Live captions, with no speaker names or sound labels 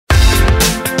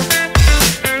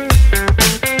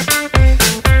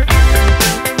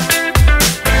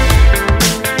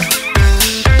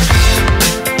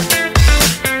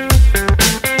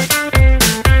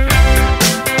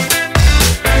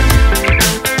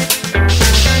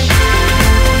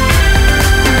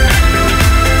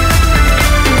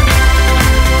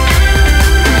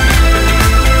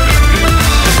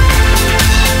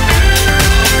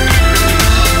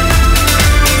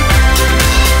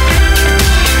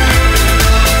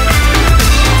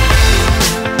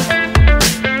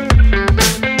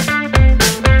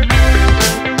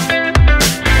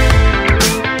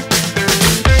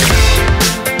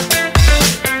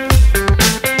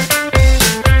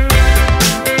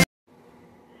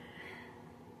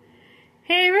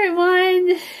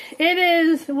It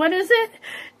is, what is it?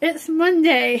 It's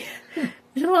Monday,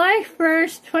 July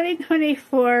 1st,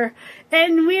 2024,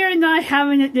 and we are not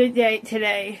having a good day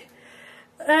today.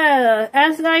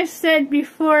 As I've said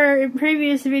before in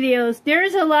previous videos,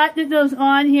 there's a lot that goes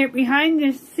on here behind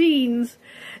the scenes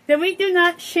that we do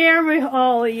not share with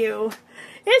all of you.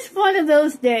 It's one of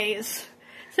those days.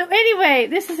 So anyway,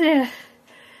 this is a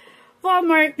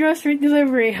Walmart grocery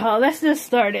delivery haul. Let's get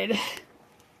started.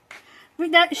 We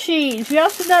got cheese. We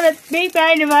also got a big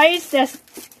bag of ice that's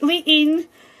leaking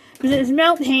because it's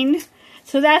melting.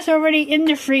 So that's already in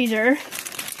the freezer.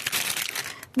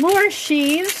 More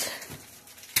cheese.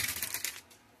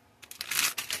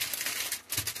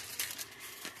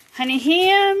 Honey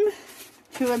ham.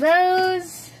 2 of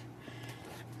those.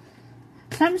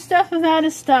 Some stuff is out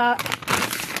of stock.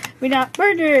 We got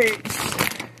burgers.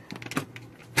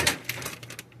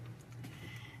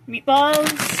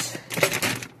 Meatballs.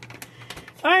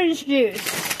 Orange juice.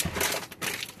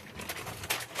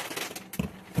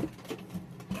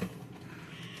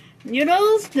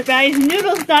 Noodles. The guy's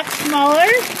noodles got smaller.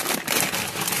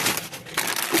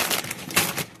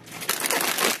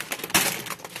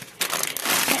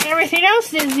 And everything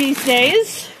else is these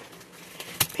days.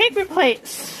 Paper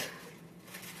plates.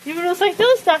 Noodles like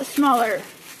those got smaller.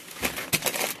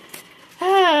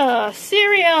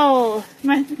 Cereal.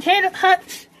 My potato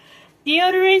hut.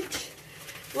 Deodorant.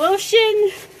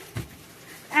 Lotion.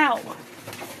 Ow.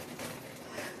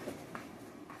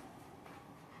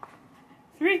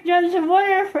 3 jugs of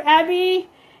water for Abby.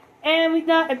 And we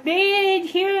got a big,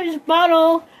 huge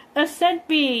bottle of scent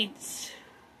beads.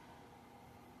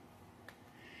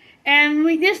 And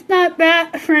we just got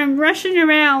back from rushing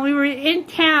around. We were in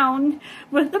town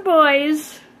with the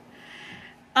boys.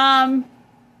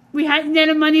 We had to get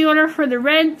a money order for the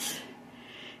rent.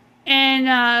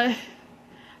 And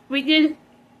we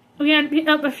had to pick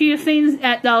up a few things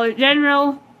at Dollar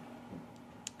General.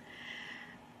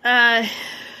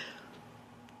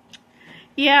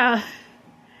 Yeah.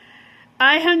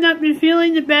 I have not been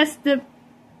feeling the best for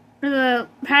the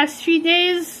past few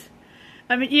days.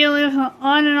 I've been dealing with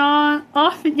on and on,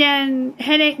 off again,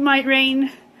 headache,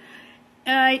 migraine.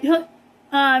 I took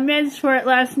meds for it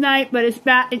last night, but it's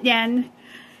back again.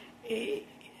 If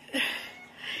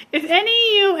any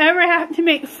of you ever have to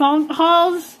make phone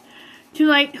calls to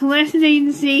like police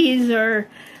agencies or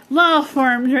law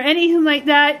firms or anything like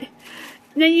that,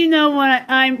 then you know what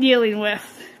I'm dealing with.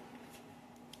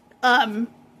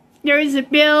 There is a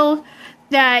bill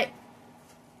that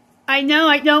I know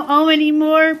I don't owe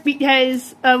anymore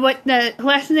because of what the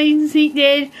collection agency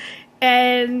did,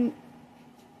 and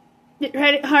the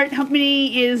credit card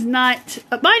company is not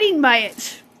abiding by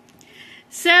it.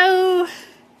 So,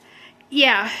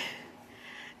 yeah.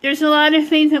 There's a lot of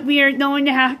things that we are going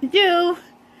to have to do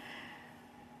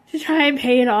to try and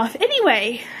pay it off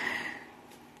anyway.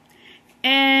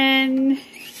 And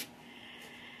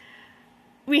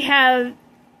we have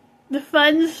the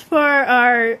funds for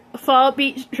our fall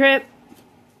beach trip,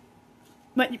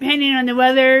 but depending on the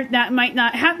weather, that might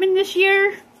not happen this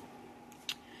year.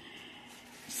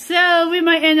 So we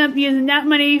might end up using that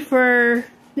money to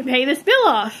pay this bill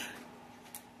off.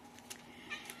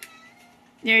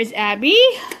 There's Abby.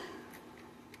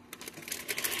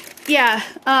 Yeah,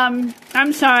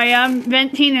 I'm sorry, I'm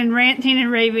venting and ranting and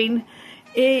raving.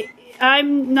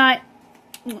 I'm not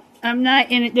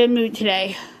in a good mood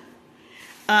today.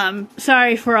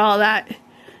 Sorry for all that.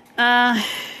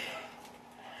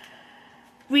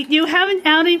 We do have an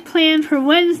outing planned for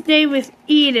Wednesday with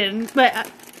Eden,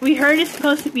 but we heard it's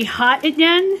supposed to be hot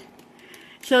again,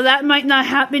 so that might not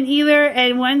happen either,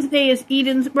 and Wednesday is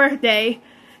Eden's birthday,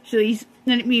 so he's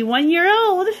gonna be 1 year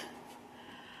old.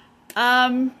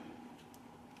 I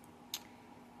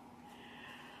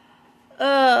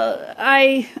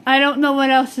don't know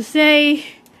what else to say.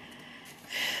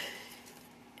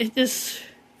 It's just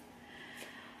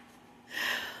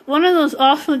one of those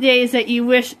awful days that you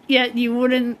wish yet you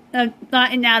wouldn't have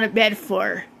gotten out of bed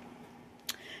for.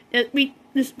 Let me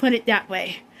just put it that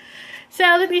way. So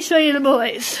let me show you the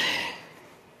boys.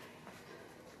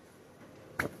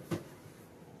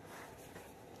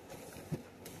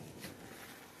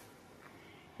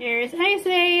 Here's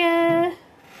Isaiah.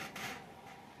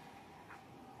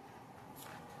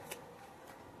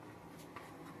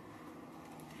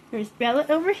 There's Bella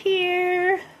over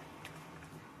here.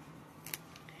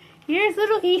 Here's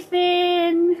little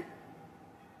Ethan.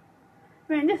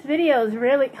 Man, this video is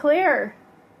really clear.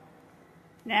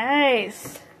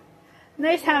 Nice.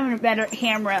 Nice having a better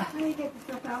camera. How do you get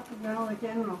the stuff out from Dollar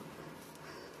General?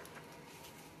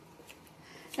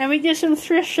 And we did some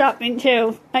thrift shopping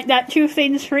too. I got 2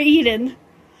 things for Eden.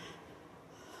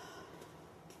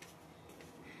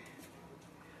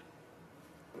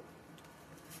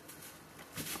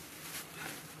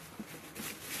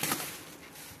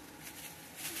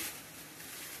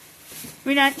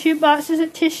 We got 2 boxes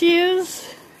of tissues.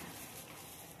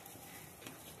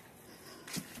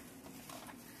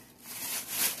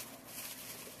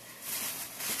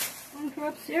 One for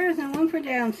upstairs and one for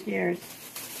downstairs.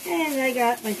 And I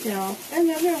got myself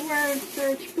another word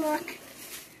search book.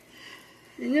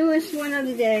 The newest one of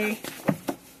the day.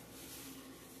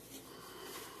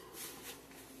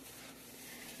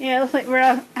 Yeah, it looks like we're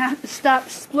gonna have to stop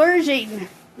splurging.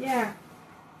 Yeah.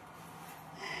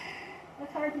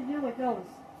 That's hard to do with those.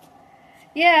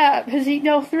 Yeah, because you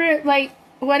go through it like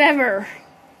whatever.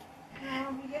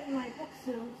 I'll be getting my book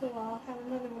soon, so I'll have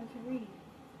another one to read.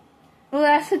 Well,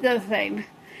 that's a good thing.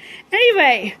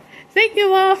 Anyway, thank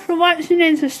you all for watching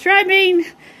and subscribing.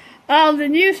 All the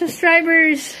new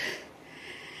subscribers.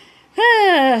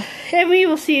 And we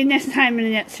will see you next time in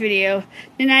the next video.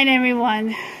 Good night,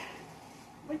 everyone.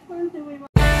 Which one do we want?